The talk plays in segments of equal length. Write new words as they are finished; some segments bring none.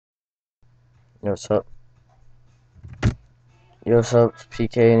Yo, what's up? Yo, what's up?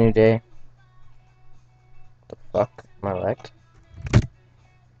 PK, new day. The fuck? Am I lagged?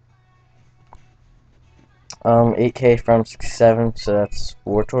 8K from 67, so that's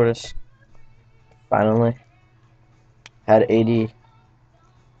War Tortoise. Finally. Had 80.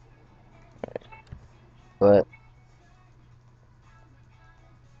 But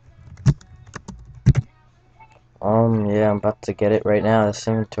yeah, I'm about to get it right now, this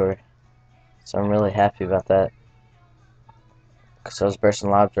inventory. So I'm really happy about that. Because I was bursting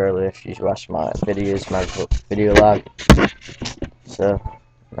lobs earlier if you watched my videos, my video log. So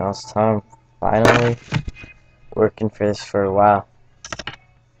now it's time, finally. Working for this for a while.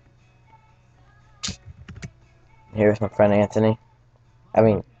 Here with my friend Anthony. I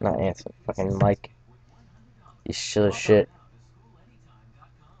mean, not Anthony, fucking Mike. He's chill as shit.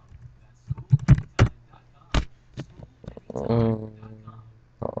 Um,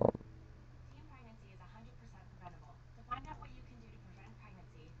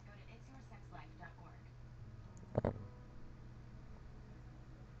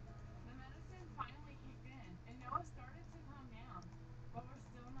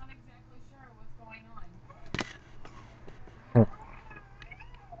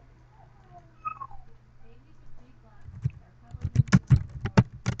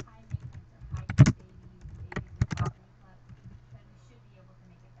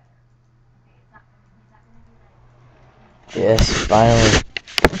 yes, finally.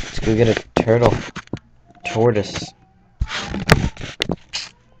 Let's go get a turtle. Tortoise.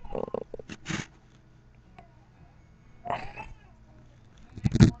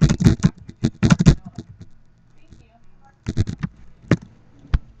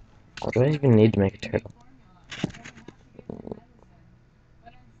 What do I even need to make a turtle?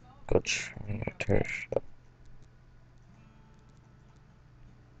 Go train a turtle.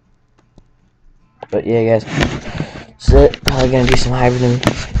 But yeah, guys. So probably gonna do some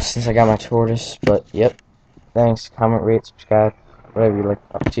hybriding since I got my tortoise. But yep. Thanks. Comment, rate, subscribe, whatever you like.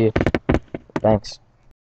 Up to you. Thanks.